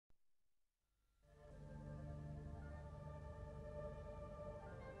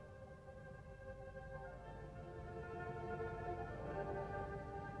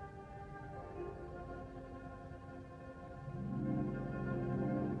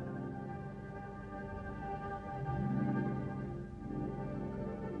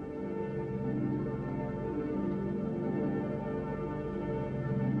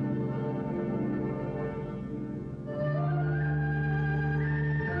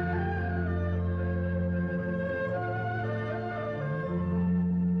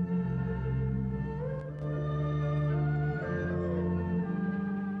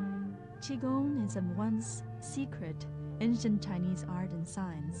Qigong is a once secret, ancient Chinese art and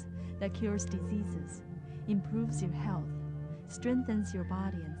science that cures diseases, improves your health, strengthens your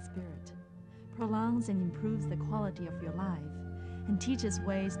body and spirit, prolongs and improves the quality of your life, and teaches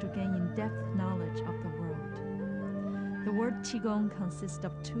ways to gain in-depth knowledge of the world. The word Qigong consists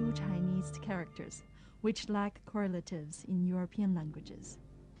of two Chinese characters, which lack correlatives in European languages.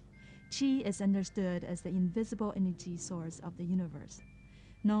 Qi is understood as the invisible energy source of the universe,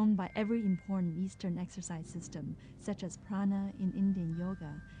 known by every important Eastern exercise system, such as prana in Indian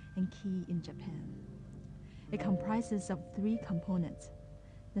yoga and Qi in Japan. It comprises of three components: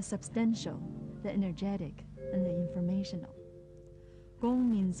 the substantial, the energetic, and the informational. Gong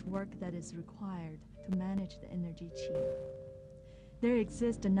means work that is required to manage the energy Qi. There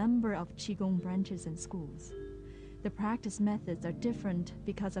exist a number of Qigong branches and schools. The practice methods are different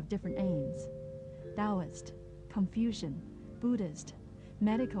because of different aims: Taoist, Confucian, Buddhist,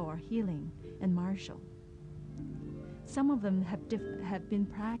 medical or healing, and martial. Some of them have been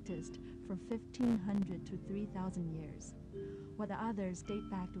practiced for 1,500 to 3,000 years, while the others date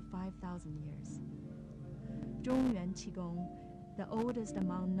back to 5,000 years. Zhong Yuan Qigong, the oldest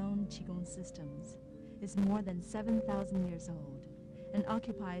among known Qigong systems, is more than 7,000 years old and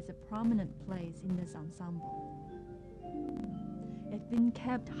occupies a prominent place in this ensemble. It's been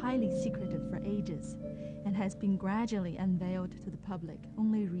kept highly secretive for ages and has been gradually unveiled to the public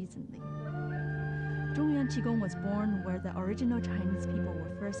only recently. Zhong Yuan Qigong was born where the original Chinese people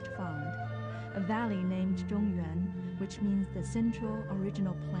were first found, a valley named Zhong Yuan, which means the central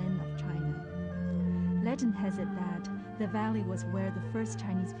original plain of China. Legend has it that the valley was where the first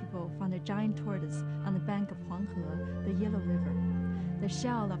Chinese people found a giant tortoise on the bank of Huanghe, the Yellow River. The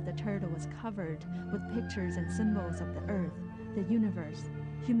shell of the turtle was covered with pictures and symbols of the earth, the universe,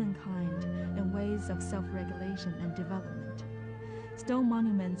 humankind, and ways of self-regulation and development. Stone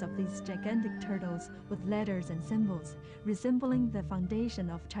monuments of these gigantic turtles with letters and symbols resembling the foundation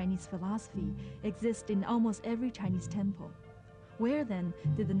of Chinese philosophy exist in almost every Chinese temple. Where then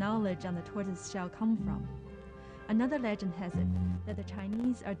did the knowledge on the tortoise shell come from? Another legend has it that the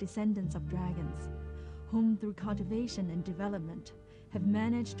Chinese are descendants of dragons, whom through cultivation and development have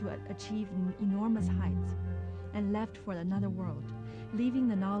managed to achieve enormous heights and left for another world, leaving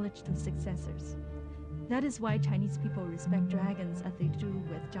the knowledge to successors. That is why Chinese people respect dragons as they do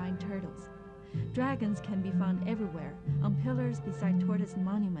with giant turtles. Dragons can be found everywhere, on pillars beside tortoise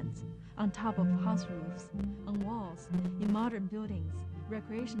monuments, on top of house roofs, on walls, in modern buildings,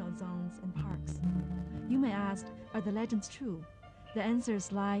 recreational zones, and parks. You may ask, are the legends true? The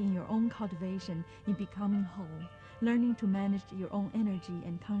answers lie in your own cultivation, in becoming whole, learning to manage your own energy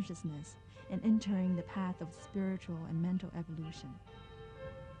and consciousness, and entering the path of spiritual and mental evolution.